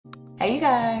Hey you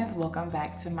guys, welcome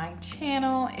back to my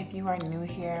channel. If you are new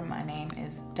here, my name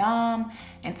is Dom,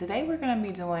 and today we're gonna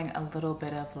be doing a little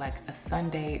bit of like a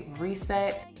Sunday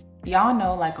reset. Y'all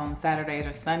know, like on Saturdays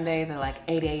or Sundays at like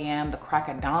 8 a.m. the crack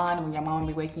of dawn, when your mom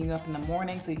be waking you up in the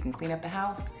morning so you can clean up the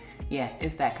house. Yeah,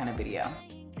 it's that kind of video.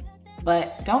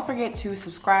 But don't forget to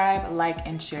subscribe, like,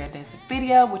 and share this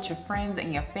video with your friends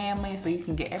and your family so you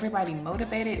can get everybody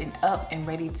motivated and up and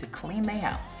ready to clean their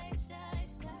house.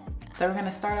 So we're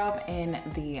gonna start off in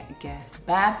the guest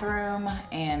bathroom,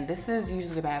 and this is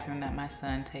usually the bathroom that my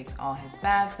son takes all his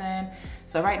baths in.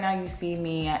 So right now you see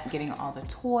me getting all the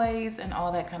toys and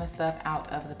all that kind of stuff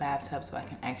out of the bathtub so I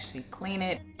can actually clean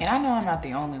it. And I know I'm not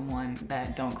the only one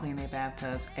that don't clean their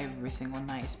bathtubs every single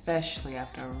night, especially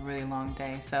after a really long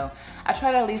day. So I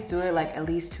try to at least do it like at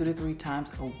least 2 to 3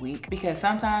 times a week, because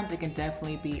sometimes it can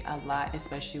definitely be a lot,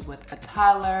 especially with a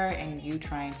toddler and you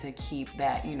trying to keep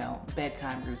that, you know,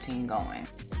 bedtime routine going.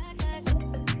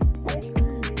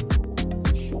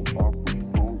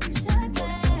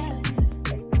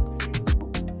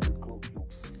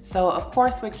 So of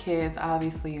course with kids,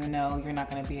 obviously, you know, you're not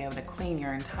going to be able to clean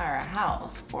your entire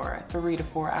house for 3 to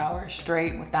 4 hours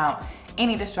straight without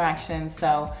any distractions.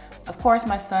 So of course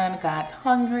my son got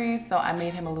hungry, so I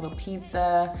made him a little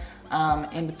pizza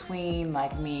in between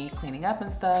like me cleaning up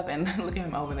and stuff, and look at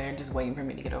him over there just waiting for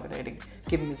me to get over there to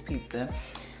give him his pizza.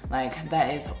 Like,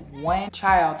 that is one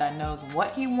child that knows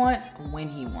what he wants when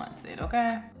he wants it,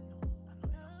 okay?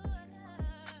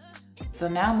 So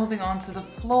now moving on to the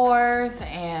floors,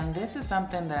 and this is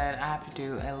something that I have to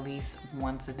do at least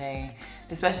once a day,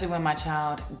 especially when my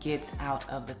child gets out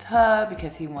of the tub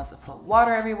because he wants to put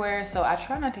water everywhere. So I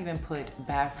try not to even put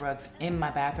bath rugs in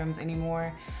my bathrooms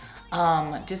anymore,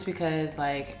 just because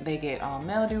like they get all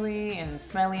mildewy and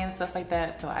smelly and stuff like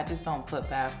that. So I just don't put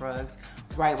bath rugs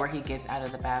right where he gets out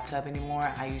of the bathtub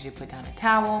anymore. I usually put down a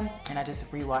towel and I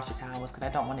just rewash the towels because I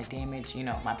don't want to damage, you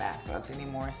know, my bath rugs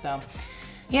anymore. So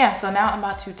yeah, so now I'm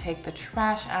about to take the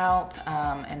trash out,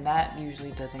 and that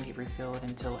usually doesn't get refilled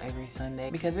until every Sunday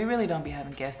because we really don't be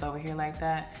having guests over here like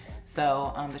that.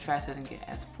 So the trash doesn't get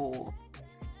as full.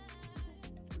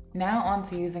 Now on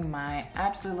to using my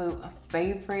absolute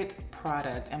favorite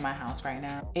product in my house right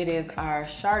now. It is our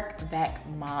Shark Vac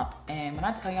Mop, and when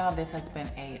I tell y'all, this has been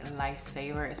a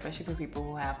lifesaver, especially for people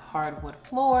who have hardwood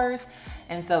floors.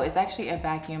 And so it's actually a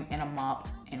vacuum and a mop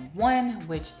in one,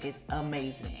 which is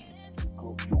amazing.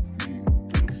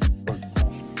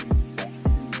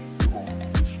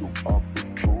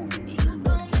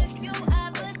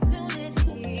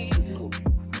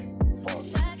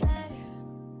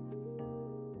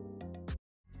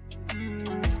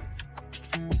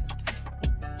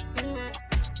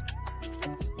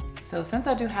 So since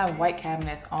I do have white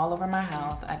cabinets all over my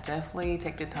house, I definitely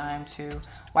take the time to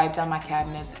wipe down my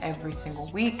cabinets every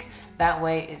single week. That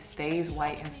way it stays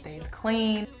white and stays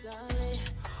clean.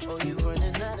 Oh, you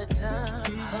running out of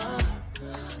time, huh?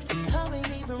 The time ain't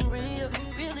even real.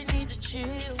 You really need to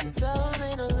chill. It's all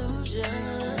an illusion.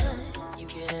 You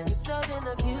get mixed up in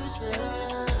the future.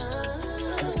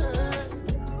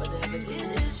 Whatever it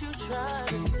is you try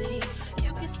to see,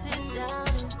 you can sit down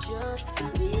and just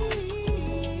believe.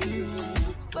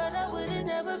 But I wouldn't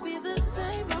ever be the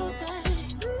same old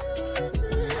thing.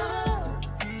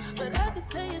 But I can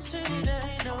tell you straight, it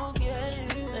ain't no game,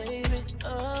 baby.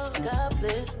 Oh, God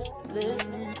bless me, bless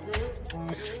me, bless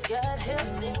me. God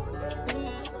help me.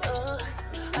 Oh,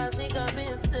 I think I'm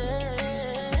insane.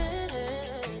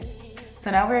 So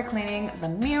now we're cleaning the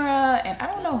mirror, and I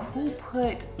don't know who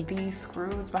put these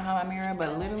screws behind my mirror,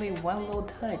 but literally one little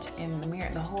touch in the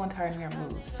mirror, the whole entire mirror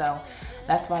moves. So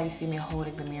that's why you see me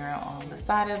holding the mirror on the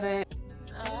side of it.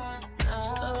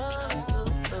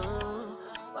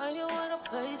 Why you wanna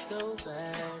play so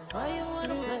bad? Why you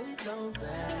wanna play so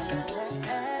bad?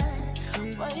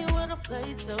 Why you wanna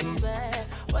play so bad?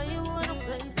 Why you wanna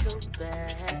play so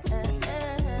bad?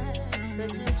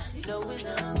 But you know it's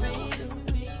real,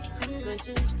 but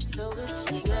you know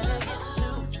it's, you gotta get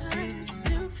 2 times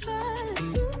too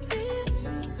fast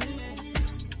to feel.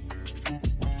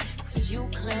 Cause you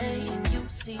claim you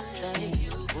see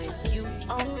things when you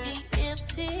on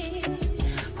DMT,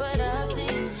 but I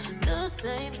see the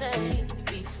same things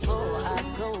before I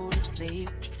go to sleep.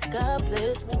 God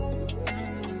bless me.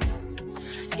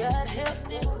 God help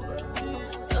me.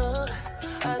 Oh,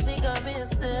 I think I'm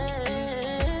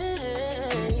insane.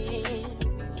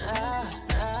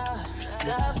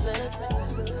 God bless me.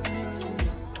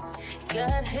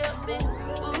 God help me.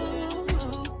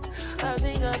 Ooh, I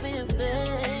think I'm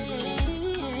insane.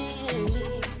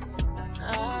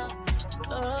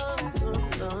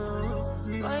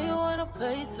 Why you wanna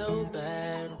play so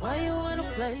bad? Why you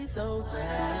wanna play so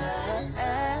bad?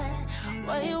 bad?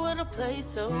 Why you wanna play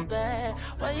so bad?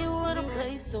 Why you wanna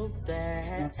play so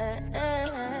bad?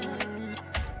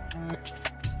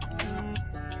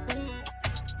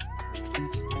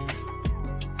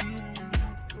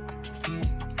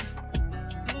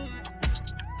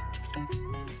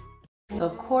 So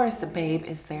of course, the babe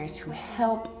is there to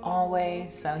help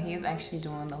always. So he's actually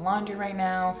doing the laundry right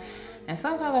now. And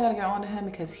sometimes I gotta get on to him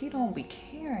because he don't be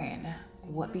caring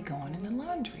what be going in the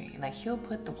laundry. Like he'll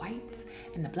put the whites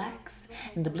and the blacks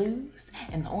and the blues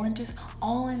and the oranges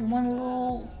all in one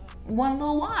little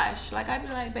wash. Like I'd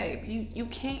be like, babe, you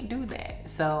can't do that.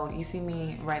 So you see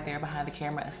me right there behind the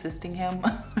camera assisting him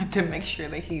to make sure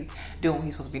that he's doing what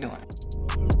he's supposed to be doing.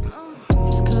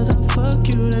 Just 'cause I fuck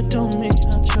you, that don't mean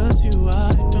I trust you.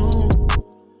 I don't.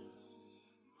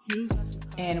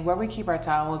 And where we keep our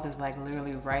towels is like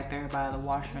literally right there by the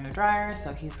washer and the dryer.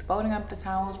 So he's folding up the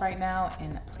towels right now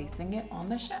and placing it on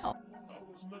the shelf.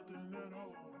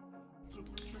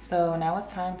 So now it's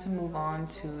time to move on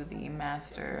to the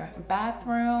master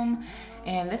bathroom.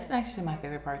 And this is actually my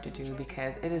favorite part to do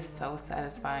because it is so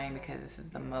satisfying because this is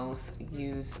the most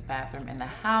used bathroom in the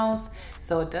house.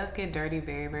 So it does get dirty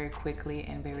very, very quickly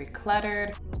and very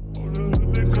cluttered.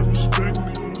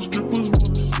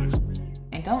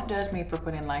 And don't judge me for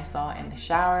putting Lysol in the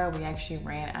shower. We actually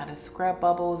ran out of scrub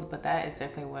bubbles, but that is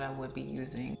definitely what I would be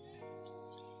using.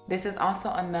 This is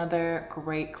also another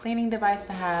great cleaning device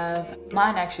to have.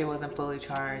 Mine actually wasn't fully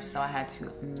charged, so I had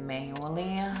to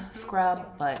manually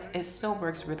scrub, but it still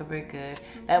works really, really good.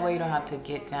 That way you don't have to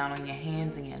get down on your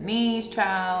hands and your knees,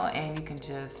 child, and you can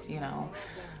just, you know,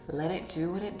 let it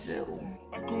do what it do.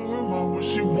 I can remember what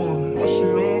she wanted. Wash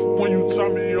it off when you tie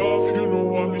me off, you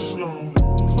know I be slow.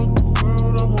 Fuck the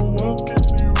world, I'ma walk in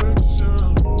direction.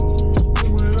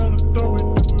 Spin without a thought, we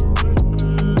do it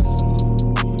reckless.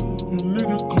 You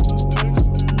nigga call us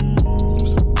texting. You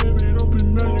said, baby, don't be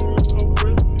mad, you look how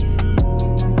wet it is.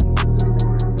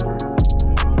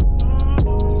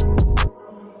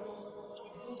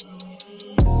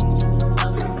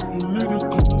 You nigga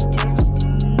call us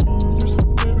texting. You said,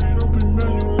 baby, don't be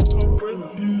mad, you look how wet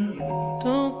it is.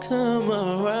 Don't come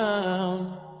around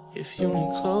if you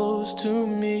ain't close to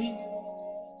me.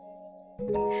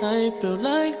 I ain't built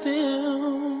like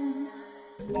them.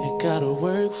 It gotta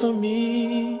work for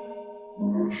me.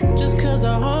 Just 'cause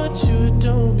I haunt you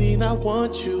don't mean I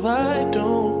want you. I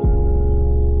don't.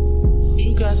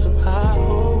 You got some high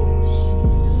hopes.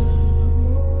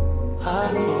 High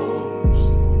hopes.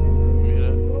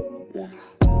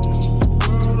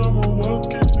 World, I'ma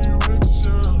walk in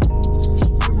direction.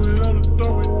 Spin without a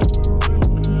thought, we do it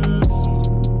reckless.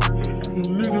 You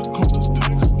nigga call us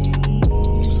texting.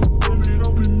 You said, baby,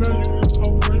 don't be mad, you look how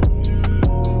wet it is.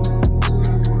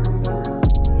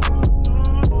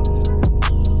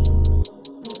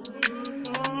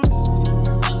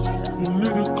 You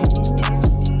nigga call us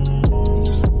texting.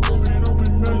 You said, baby, don't be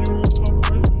mad, you look how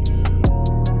wet it is.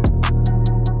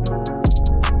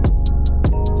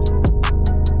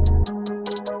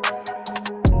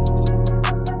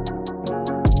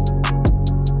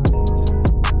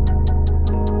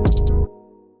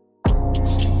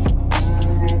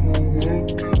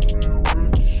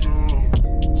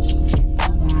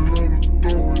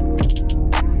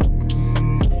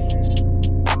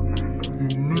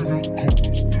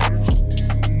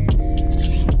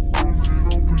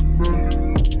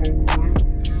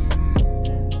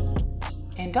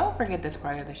 And don't forget this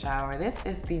part of the shower. This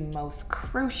is the most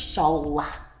crucial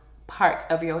part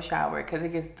of your shower because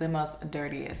it gets the most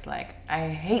dirtiest. Like, I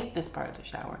hate this part of the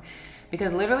shower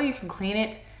because literally you can clean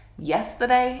it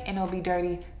yesterday and it'll be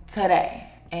dirty today.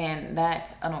 And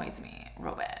that annoys me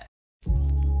real bad.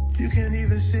 You can't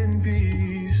even sit in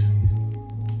peace.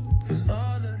 'Cause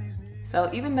all of these niggas. So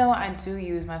even though I do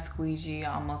use my squeegee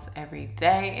almost every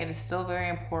day, it is still very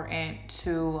important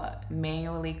to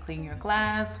manually clean your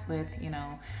glass with, you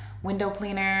know, window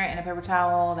cleaner and a paper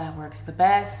towel. That works the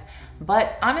best.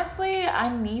 But honestly, I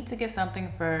need to get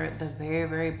something for the very,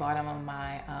 very bottom of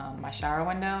my my shower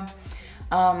window.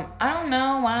 I don't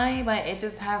know why, but it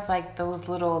just has like those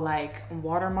little like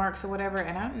watermarks or whatever,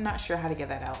 and I'm not sure how to get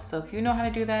that out. So if you know how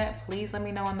to do that, please let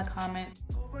me know in the comments.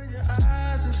 Open your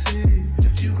eyes and see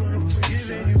if you gonna give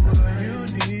me what you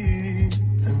need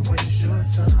and waste your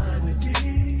time with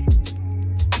me.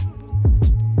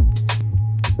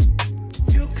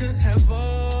 You could have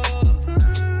all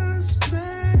the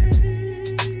space,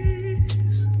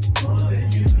 more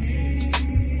than you need.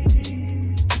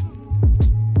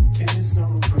 It's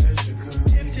no pressure, girl.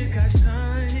 If you got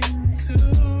time to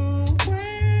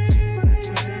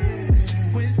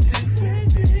waste it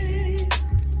with me.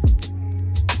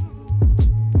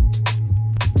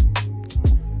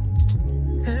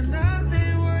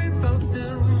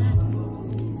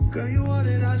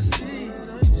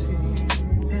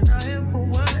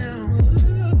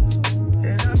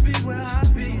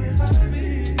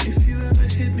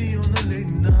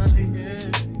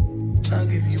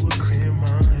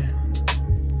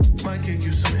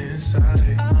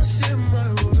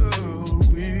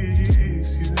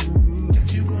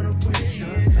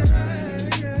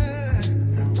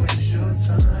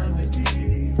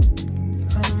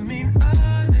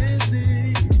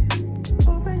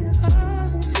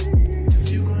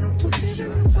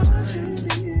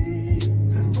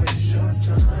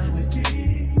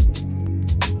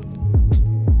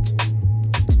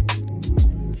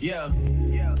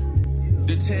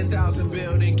 The 10,000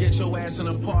 building, get your ass an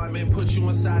apartment, put you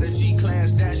inside a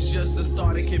G-class, that's just a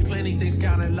starter kit. Plenty things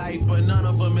count in life, but none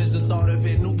of them is the thought of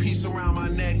it. New piece around my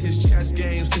neck is chess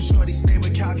games, cause shorty stay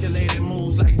with calculated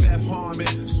moves like Beth Harmon.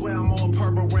 Swear I'm more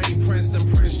Purple Rain Prince than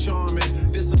Prince Charming.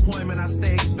 Disappointment I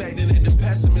stay expecting it, the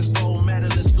pessimist gold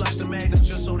medalist flush the magnets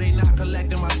just so they not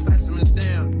collecting my specimens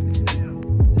down.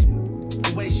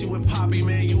 The way she with Poppy,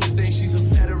 man, you would think she's a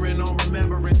veteran on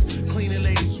remembrance. Cleaning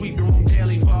lady, sweep the room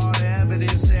daily for all the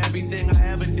evidence to everything I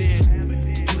ever did.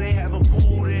 Do they have a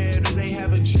pool there? Do they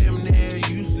have a gym there?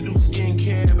 You used to do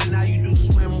skincare, but now you do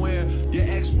swimwear. Your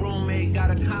ex-roommate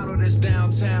got a condo that's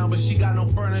downtown, but she got no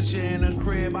furniture in her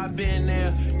crib. I've been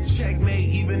there. Checkmate,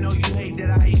 even though you hate that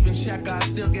I even check, I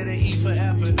still get an E for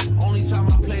effort. Only time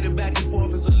I played it back and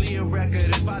forth is a Leah record.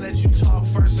 If I let you talk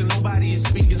first and nobody is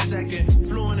speaking second.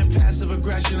 Fluent in passive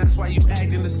aggression, that's why you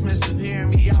acting dismissive. Hearing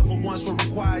me out for once will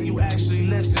require you actually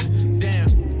listen. Damn.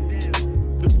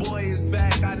 The boy is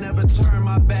back, I never turn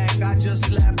my back. I just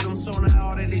slapped him, so now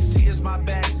all that they see is my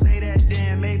back. Say that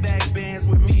damn Maybach bands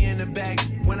with me in the back.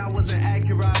 When I wasn't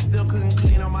accurate, I still couldn't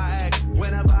clean on my act.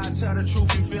 Whenever I tell the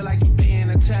truth, you feel like you being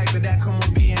attacked, but that come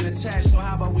with being attached. So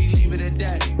how about we leave it at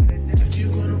that? If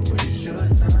you're gonna waste your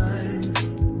time,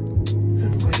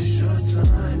 then waste your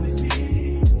time with me.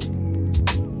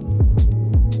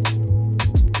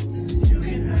 You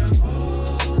can have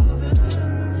all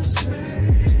the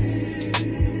space,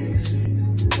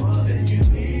 more than you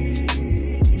need.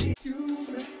 Excuse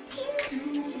me,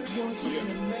 what's your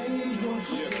name?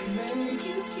 What's your name?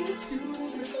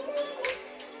 Excuse me,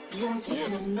 what's your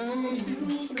name?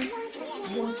 Excuse me,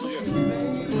 what's your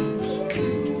name?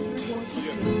 What's your name? What's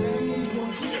your name?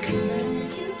 What's your name?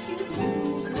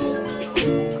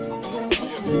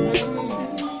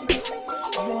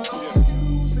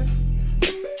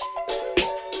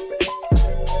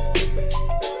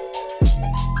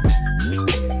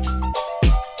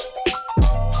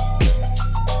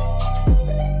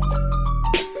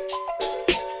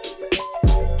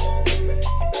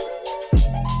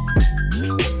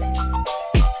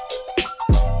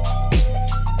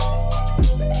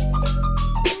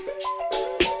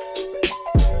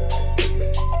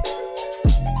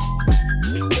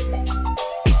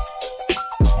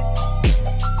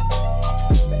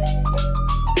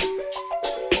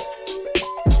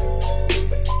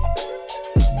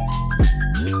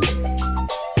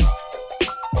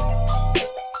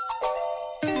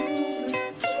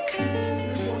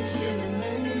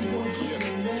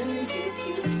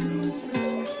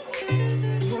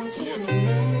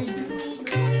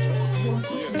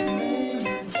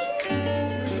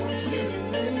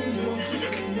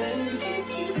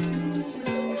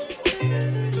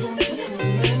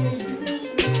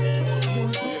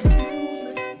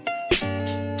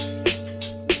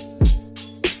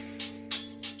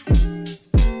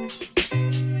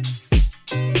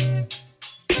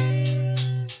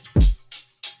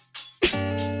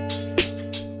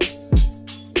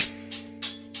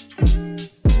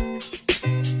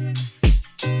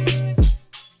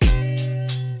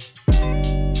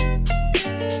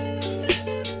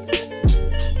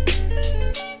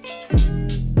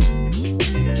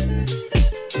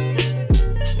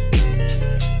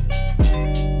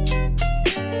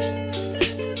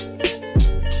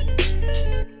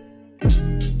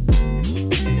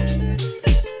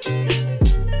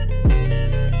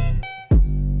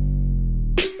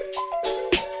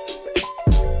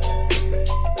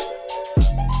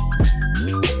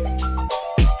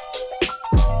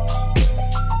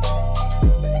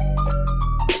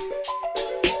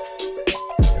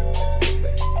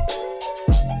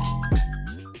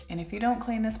 If you don't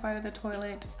clean this part of the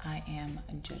toilet, I am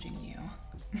judging you.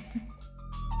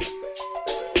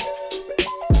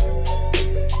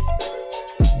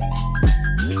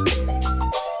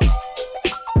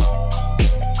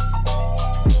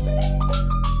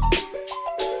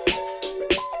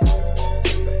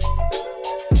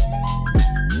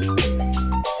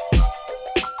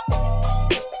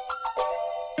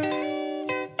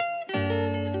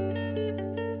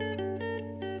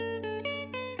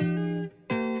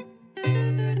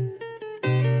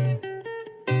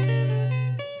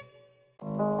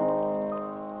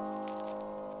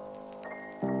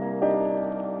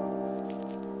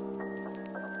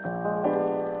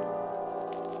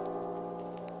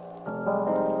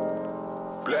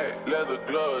 Black leather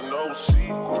glove, no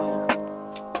sequin.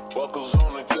 Buckles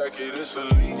on the jacket, it's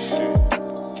elite shit.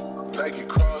 Nike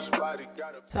crossbody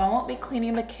got a... So I won't be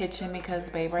cleaning the kitchen because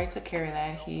Babe Ray took care of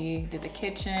that. He did the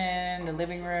kitchen, the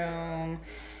living room,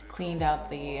 cleaned out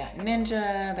the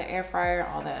Ninja, the air fryer,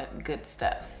 all that good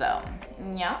stuff. So,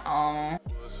 yeah.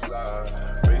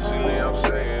 Basically, I'm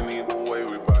saying either way,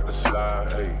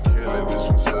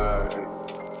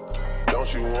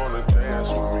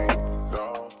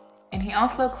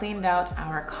 also cleaned out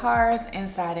our cars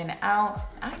inside and out.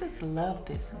 I just love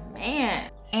this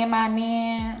man. And my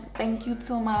man, thank you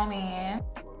to my man.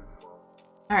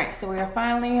 All right, so we are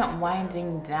finally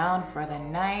winding down for the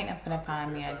night. I'm gonna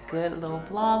find me a good little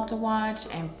vlog to watch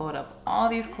and fold up all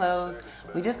these clothes.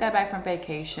 We just got back from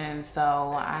vacation,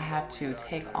 so I have to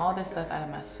take all this stuff out of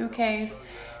my suitcase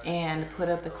and put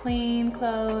up the clean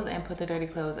clothes and put the dirty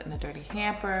clothes in the dirty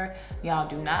hamper. Y'all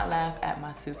do not laugh at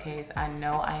my suitcase. I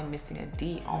know I am missing a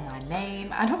D on my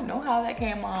name. I don't know how that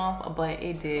came off, but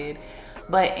it did.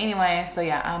 But anyway, so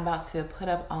yeah, I'm about to put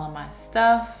up all of my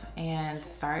stuff and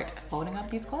start folding up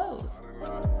these clothes.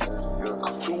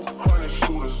 200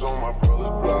 shooters on my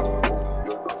brother's block.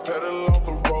 Pedal off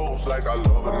the roads like I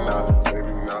love it now,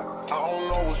 maybe not. I don't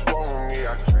know what's wrong with me,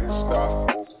 I can't stop.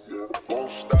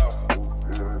 Won't stop,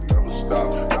 never stop.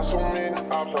 Got so many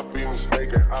ops, I be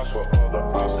mistaken ops for other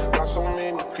ops. Got so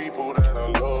many people that I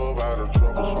love out of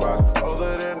trouble spots.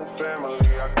 Other than the family,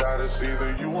 I got it's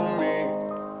either you or me.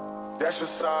 That's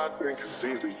just how I think it's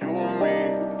either you or me.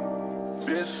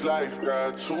 This life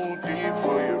got too deep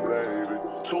for you, baby.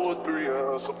 2 or 3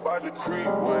 of us about the creek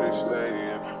where they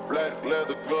staying. Black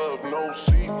leather glove, no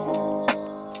sequel.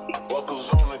 Buckles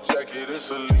on the jacket,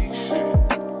 it's elite shit.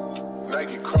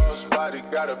 Nike crossbody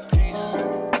got a piece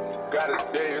in. Gotta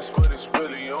dance, but it's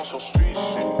really on some street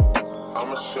shit.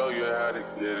 I'ma show you how to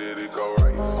get it. It go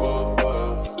right foot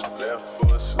up, left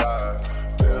foot slide,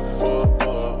 left foot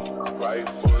up, right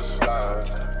foot.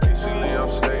 Basically,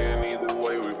 I'm staying either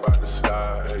way, we about to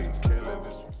slide. Hey, killing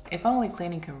this. If only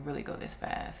cleaning could really go this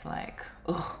fast, like,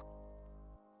 ugh.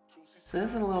 So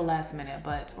this is a little last minute,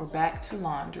 but we're back to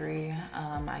laundry.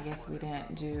 I guess we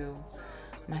didn't do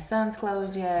my son's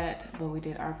clothes yet, but we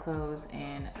did our clothes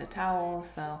and the towels.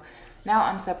 So now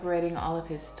I'm separating all of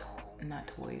his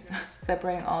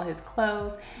separating all his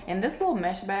clothes. And this little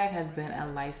mesh bag has been a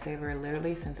lifesaver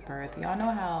literally since birth. Y'all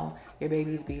know how your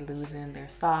babies be losing their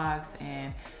socks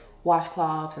and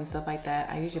washcloths and stuff like that.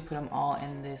 I usually put them all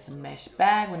in this mesh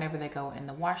bag whenever they go in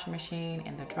the washing machine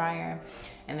and the dryer.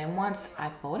 And then once I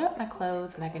fold up my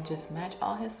clothes, and I can just match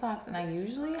all his socks, and I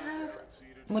usually have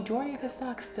majority of his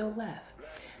socks still left.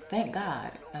 Thank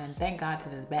God, and thank God to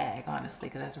this bag, honestly,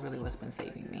 because that's really what's been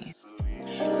saving me.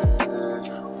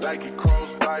 Nike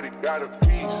crossbody got a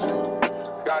piece.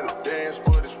 Gotta dance,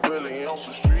 but it's really on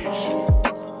some street shit.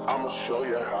 I'ma show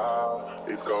you how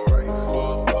it go right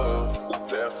foot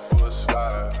up, left foot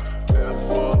slide, left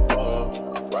foot up,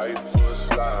 right foot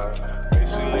slide.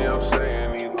 Basically, I'm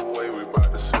saying either way, we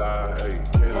about to slide. Hey,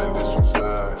 killing this one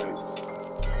slide. Hey.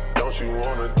 Don't you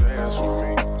wanna dance with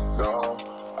me? No,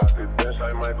 I could dance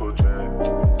like Michael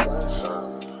Jackson.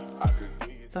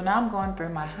 So now I'm going through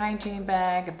my hygiene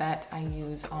bag that I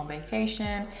use on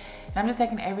vacation. And I'm just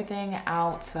taking everything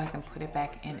out so I can put it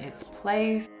back in its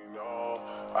place.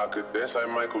 I could dance like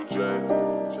Michael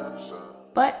Jackson.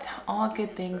 But all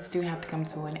good things do have to come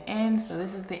to an end. So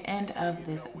this is the end of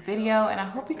this video, and I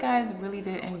hope you guys really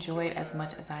did enjoy it as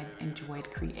much as I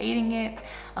enjoyed creating it.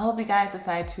 I hope you guys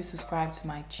decide to subscribe to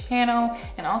my channel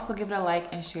and also give it a like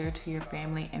and share to your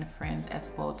family and friends as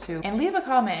well too. And leave a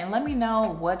comment and let me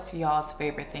know what's y'all's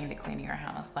favorite thing to clean in your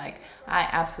house. Like, I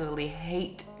absolutely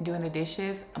hate doing the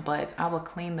dishes, but I will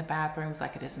clean the bathrooms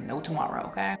like it is no tomorrow,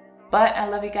 okay? But I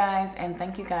love you guys, and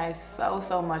thank you guys so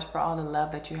much for all the love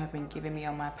that you have been giving me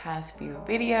on my past few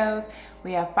videos.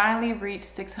 We have finally reached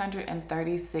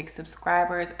 636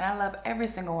 subscribers, and I love every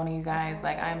single one of you guys.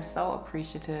 Like, I am so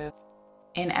appreciative.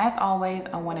 And as always,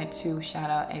 I wanted to shout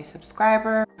out a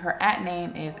subscriber. Her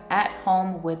 @name is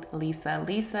 @homewithlisa,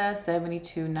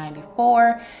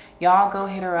 Lisa7294. Y'all go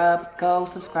hit her up, go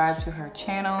subscribe to her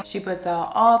channel. She puts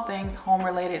out all things home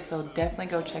related, so definitely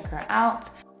go check her out.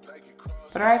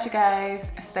 But all right, you guys,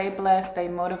 stay blessed, stay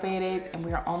motivated, and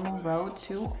we are on the road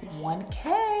to 1K.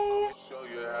 Show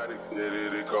you how to get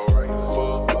it. It go right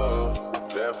foot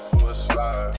up, left foot slide,